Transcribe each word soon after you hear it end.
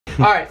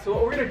Alright, so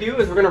what we're going to do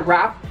is we're going to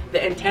wrap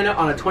the antenna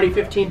on a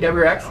 2015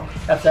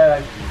 WRX. That's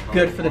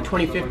good for the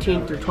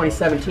 2015 through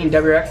 2017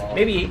 WRX,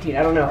 maybe 18,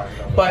 I don't know.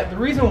 But the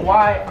reason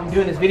why I'm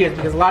doing this video is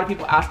because a lot of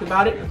people ask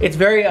about it. It's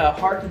very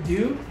hard to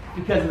do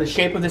because of the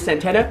shape of this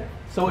antenna.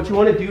 So what you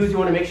want to do is you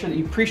want to make sure that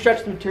you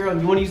pre-stretch the material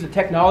and you want to use the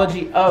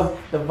technology of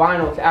the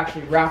vinyl to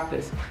actually wrap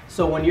this.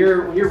 So when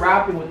you're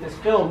wrapping with this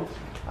film,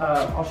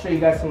 I'll show you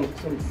guys some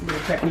little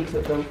techniques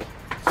with them.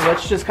 So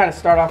let's just kind of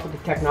start off with the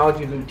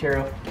technology of the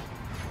material.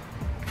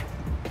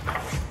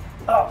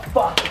 Oh,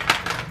 fuck.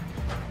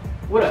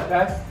 What up,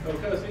 guys?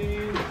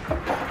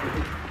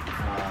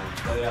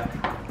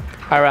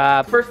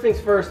 Alright, first things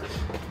first,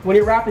 when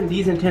you're wrapping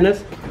these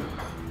antennas,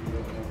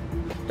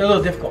 they're a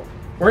little difficult.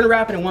 We're going to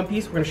wrap it in one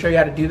piece. We're going to show you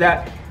how to do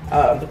that.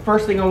 The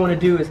first thing I want to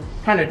do is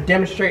kind of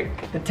demonstrate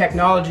the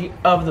technology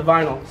of the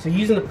vinyl. So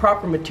using the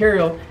proper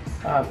material,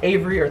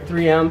 Avery or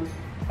 3M,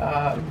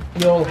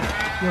 you'll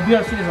be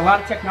able to see there's a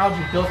lot of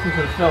technology built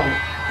into the film.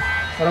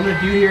 So what I'm going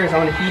to do here is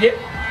I'm going to heat it.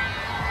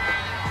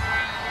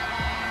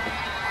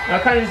 And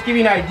I'll kind of just give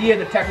you an idea of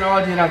the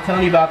technology that I'm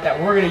telling you about that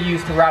we're going to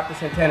use to wrap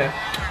this antenna.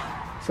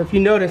 So if you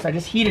notice, I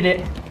just heated it.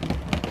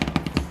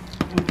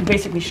 You can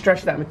basically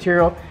stretch that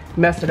material,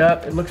 mess it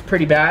up. It looks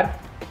pretty bad,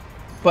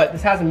 but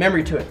this has a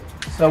memory to it.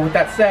 So with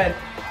that said,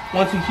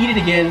 once you heat it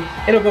again,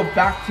 it'll go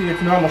back to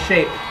its normal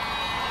shape.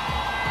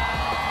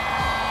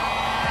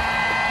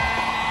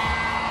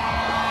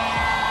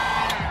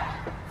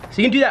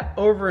 So you can do that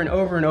over and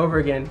over and over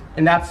again,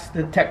 and that's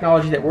the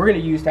technology that we're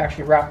going to use to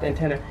actually wrap the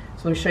antenna.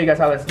 So let me show you guys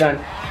how that's done.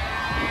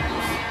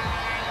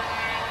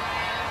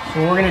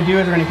 So what we're going to do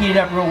is we're going to heat it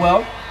up real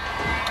well.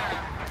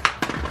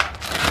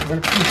 We're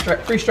going to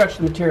pre-stretch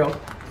the material.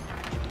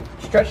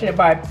 Stretching it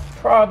by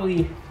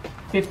probably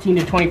 15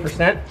 to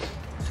 20%.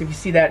 So if you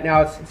see that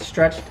now, it's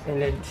stretched,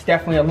 and it's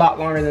definitely a lot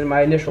longer than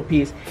my initial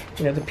piece.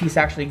 You know, the piece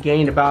actually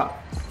gained about,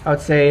 I would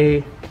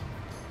say,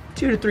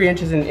 2 to 3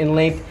 inches in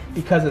length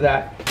because of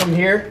that. From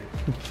here,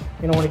 you're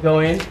going to want to go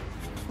in.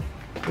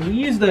 We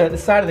use the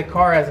side of the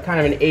car as a kind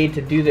of an aid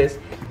to do this.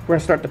 We're going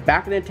to start the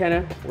back of the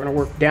antenna. We're going to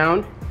work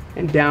down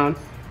and down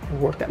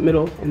and work that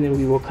middle, and then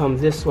we will come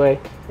this way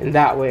and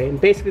that way. And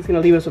basically it's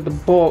going to leave us with a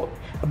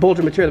bulge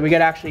of material that we got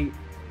to actually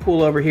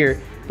pull over here.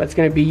 But it's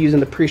going to be using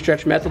the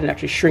pre-stretch method and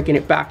actually shrinking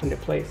it back into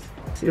place.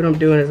 See what I'm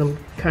doing is I'm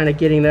kind of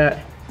getting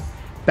that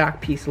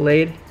back piece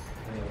laid.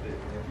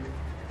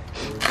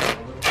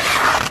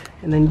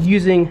 And then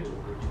using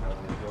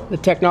the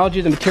technology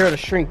of the material to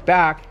shrink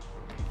back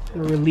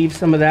and relieve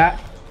some of that.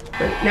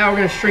 But now we're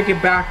going to shrink it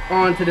back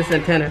onto this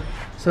antenna.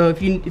 So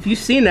if you've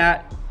seen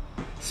that,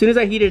 as soon as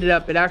I heated it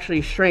up, it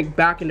actually shrank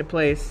back into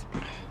place.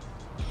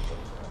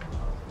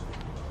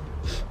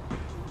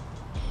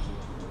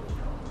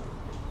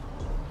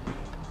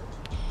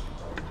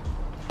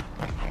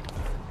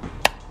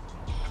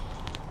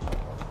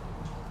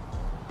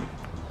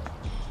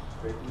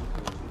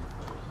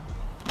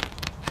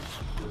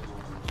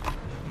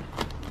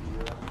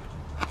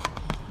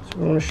 So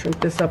we want to shrink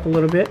this up a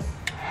little bit.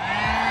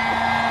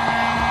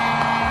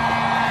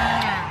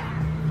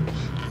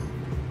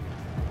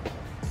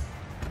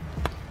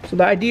 So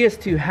the idea is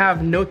to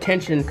have no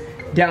tension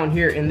down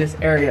here in this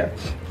area.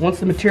 Once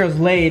the material is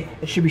laid,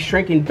 it should be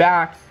shrinking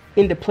back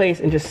into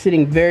place and just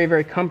sitting very,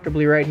 very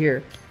comfortably right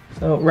here.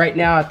 So right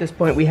now at this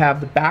point we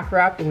have the back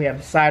wrap and we have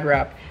the side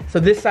wrap.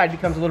 So this side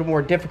becomes a little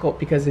more difficult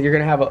because you're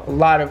going to have a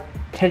lot of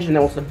tension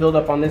that wants to build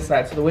up on this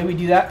side. So the way we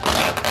do that,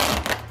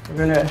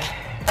 we're going to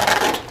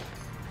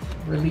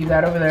relieve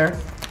that over there.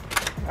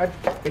 I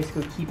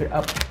basically keep it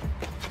up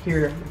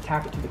here and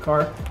tack it to the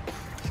car.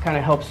 This kind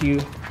of helps you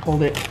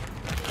hold it.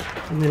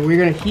 And then we're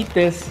going to heat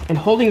this, and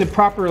holding the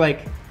proper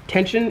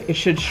tension, it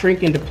should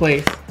shrink into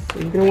place. So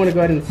you're going to want to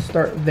go ahead and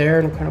start there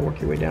and kind of work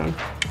your way down.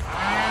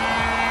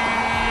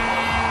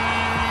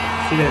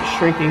 See that it's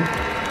shrinking.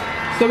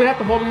 Still going to have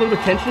to hold a little bit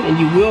of tension, and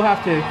you will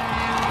have to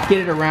get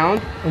it around,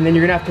 and then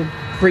you're going to have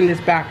to bring this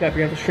back up.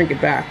 You're going to have to shrink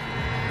it back.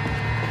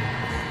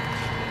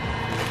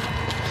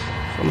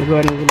 So I'm going to go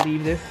ahead and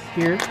relieve this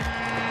here.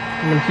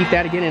 I'm going to heat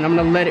that again, and I'm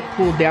going to let it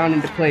cool down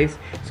into place.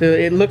 So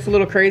it looks a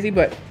little crazy,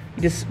 but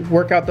you just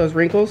work out those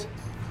wrinkles.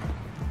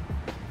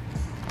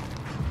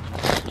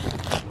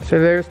 So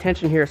there's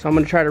tension here, so I'm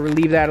going to try to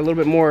relieve that a little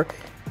bit more.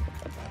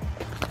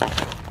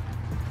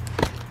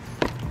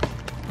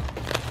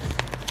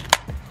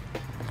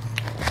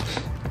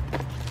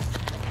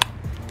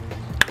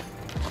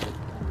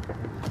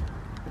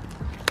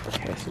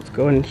 Okay, so let's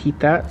go ahead and heat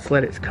that. Let's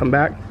let it come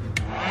back.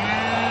 So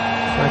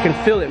I can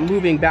feel it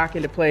moving back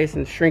into place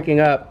and shrinking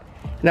up.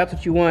 And that's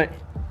what you want.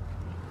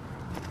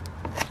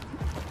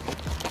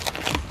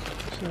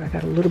 So I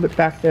got a little bit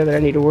back there that I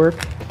need to work.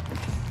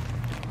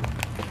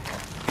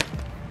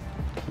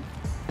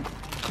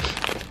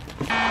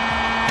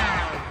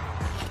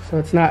 So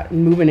it's not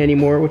moving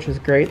anymore, which is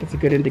great. That's a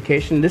good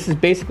indication. This is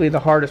basically the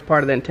hardest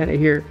part of the antenna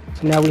here.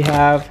 So now we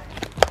have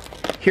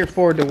here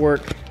forward to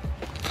work.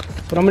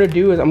 So what I'm going to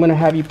do is I'm going to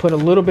have you put a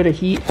little bit of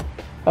heat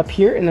up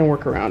here and then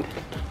work around.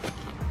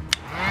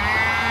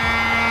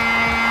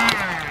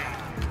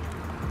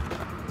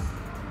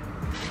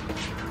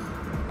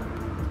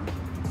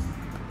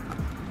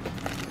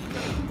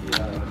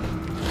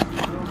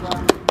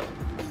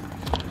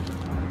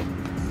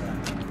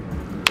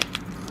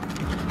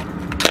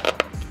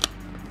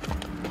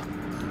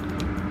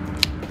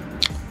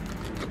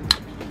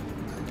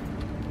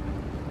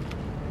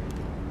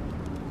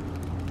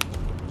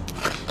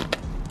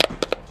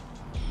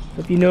 So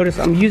if you notice,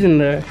 I'm using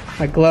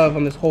my glove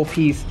on this whole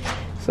piece.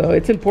 So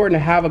it's important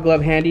to have a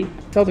glove handy.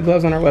 Sell the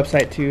gloves on our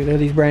website too. They're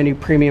these brand new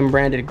premium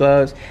branded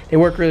gloves. They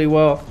work really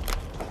well.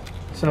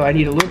 So I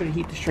need a little bit of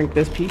heat to shrink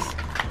this piece.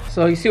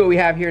 So you see what we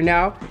have here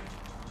now.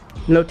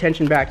 No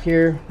tension back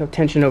here, no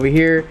tension over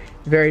here,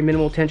 very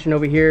minimal tension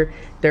over here.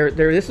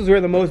 This is where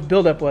the most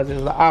buildup was. It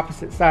was the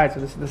opposite side. So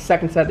this is the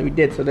second side that we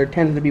did. So there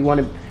tends to be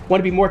want to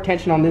be more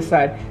tension on this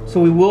side. So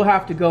we will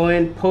have to go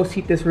in, post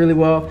heat this really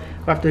well.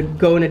 We'll have to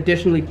go and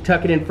additionally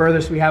tuck it in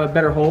further so we have a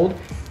better hold.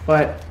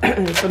 But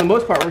for the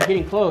most part, we're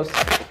getting close.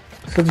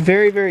 So it's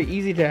very, very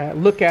easy to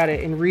look at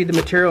it and read the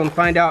material and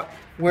find out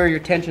where your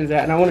tension's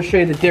at. And I want to show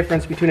you the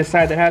difference between a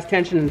side that has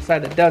tension and a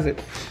side that doesn't.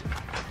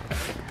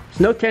 There's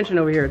no tension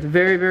over here. It's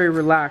very, very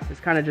relaxed. It's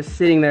kind of just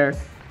sitting there.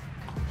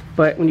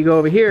 But when you go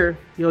over here,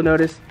 you'll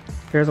notice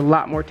there's a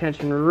lot more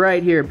tension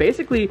right here.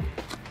 Basically,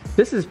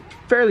 this is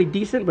fairly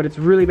decent, but it's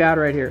really bad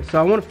right here. So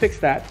I want to fix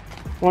that.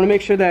 I want to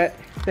make sure that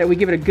we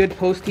give it a good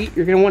post heat.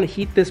 You're going to want to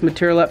heat this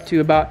material up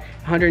to about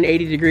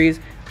 180 degrees,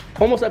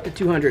 almost up to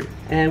 200.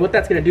 And what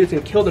that's going to do is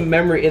going to kill the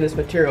memory in this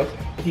material.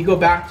 If you go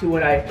back to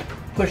when I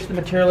pushed the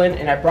material in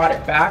and I brought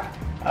it back,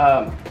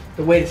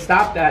 the way to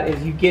stop that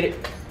is you get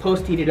it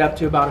post heated up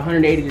to about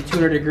 180 to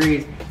 200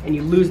 degrees and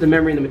you lose the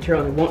memory in the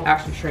material and it won't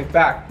actually shrink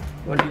back.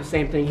 You want to do the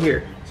same thing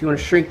here. So you want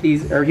to shrink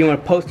these, or you want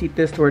to post heat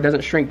this to where it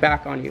doesn't shrink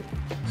back on you.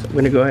 So I'm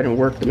going to go ahead and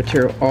work the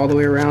material all the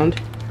way around.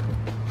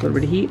 A little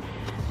bit of heat.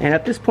 And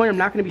at this point, I'm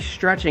not going to be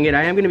stretching it.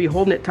 I am going to be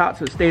holding it taut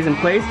so it stays in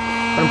place.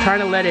 But I'm trying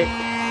to let it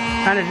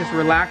kind of just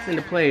relax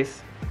into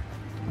place.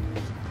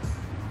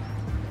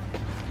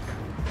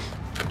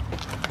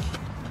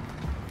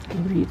 A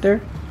little bit of heat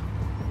there.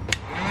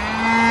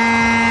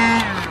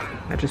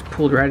 That just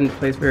pulled right into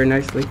place very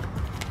nicely.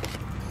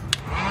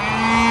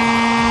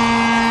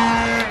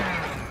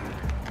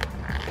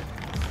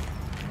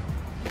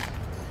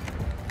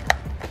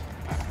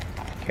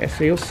 Okay,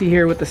 so you'll see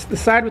here with the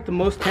side with the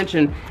most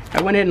tension,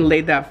 I went ahead and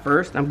laid that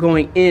first. I'm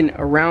going in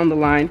around the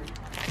line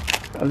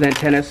of the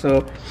antenna so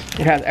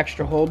it has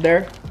extra hold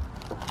there.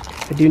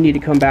 I do need to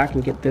come back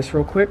and get this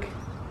real quick.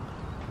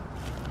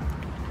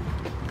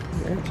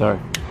 Okay. Sorry.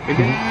 You're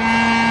good?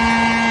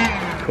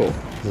 Cool.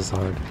 This is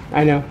hard.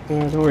 I know.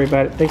 Don't worry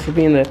about it. Thanks for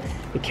being the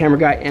camera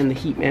guy and the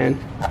heat man.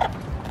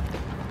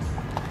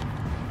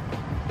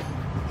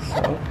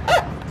 So.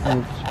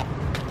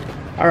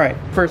 All right,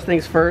 first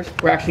things first,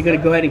 we're actually going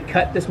to go ahead and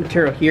cut this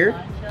material here.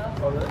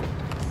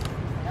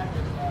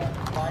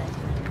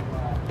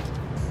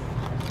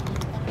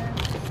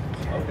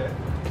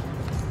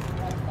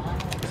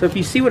 So if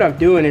you see what I'm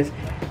doing is,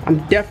 I'm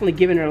definitely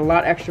giving it a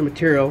lot extra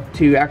material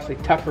to actually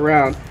tuck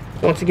around.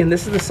 Once again,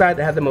 this is the side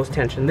that had the most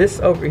tension. This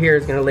over here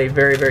is going to lay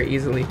very, very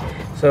easily.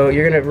 So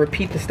you're going to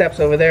repeat the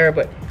steps over there,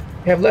 but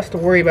you have less to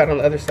worry about on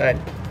the other side.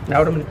 Now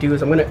what I'm going to do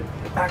is I'm going to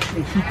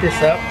actually heat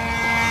this up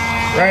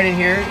right in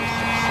here.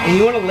 And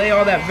you want to lay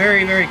all that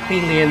very, very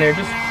cleanly in there.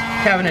 Just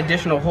have an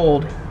additional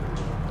hold.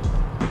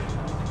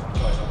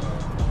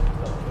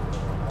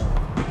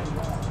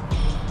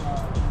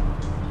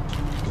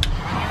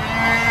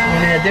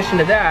 And in addition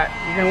to that,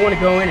 you're going to want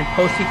to go in and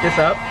post heat this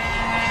up.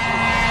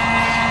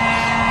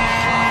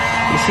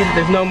 You see that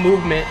there's no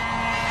movement.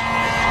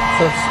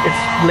 So it's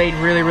laid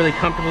really, really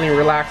comfortably and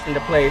relaxed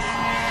into place.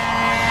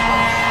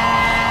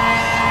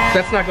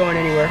 So that's not going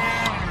anywhere.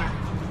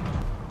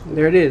 And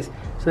there it is.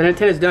 So the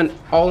antenna is done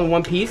all in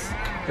one piece.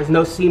 There's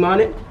no seam on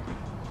it. If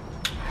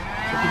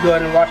you go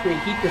ahead and watch me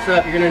heat this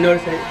up, you're going to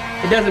notice that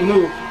it doesn't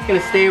move. It's going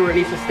to stay where it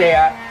needs to stay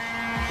at.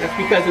 That's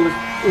because it was,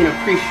 you know,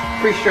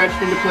 pre-stretched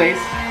into place.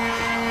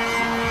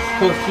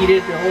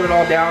 Post-heated to hold it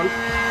all down.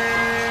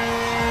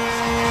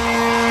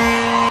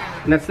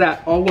 And that's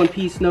that. All one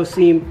piece, no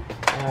seam.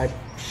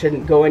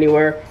 Shouldn't go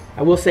anywhere.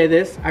 I will say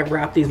this, I've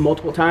wrapped these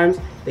multiple times.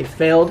 They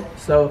failed,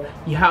 so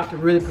you have to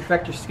really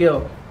perfect your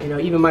skill. You know,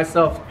 even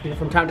myself, you know,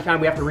 from time to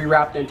time we have to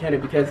rewrap the antenna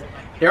because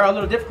they're a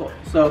little difficult.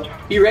 So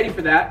be ready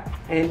for that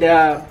and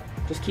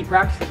just keep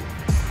practicing.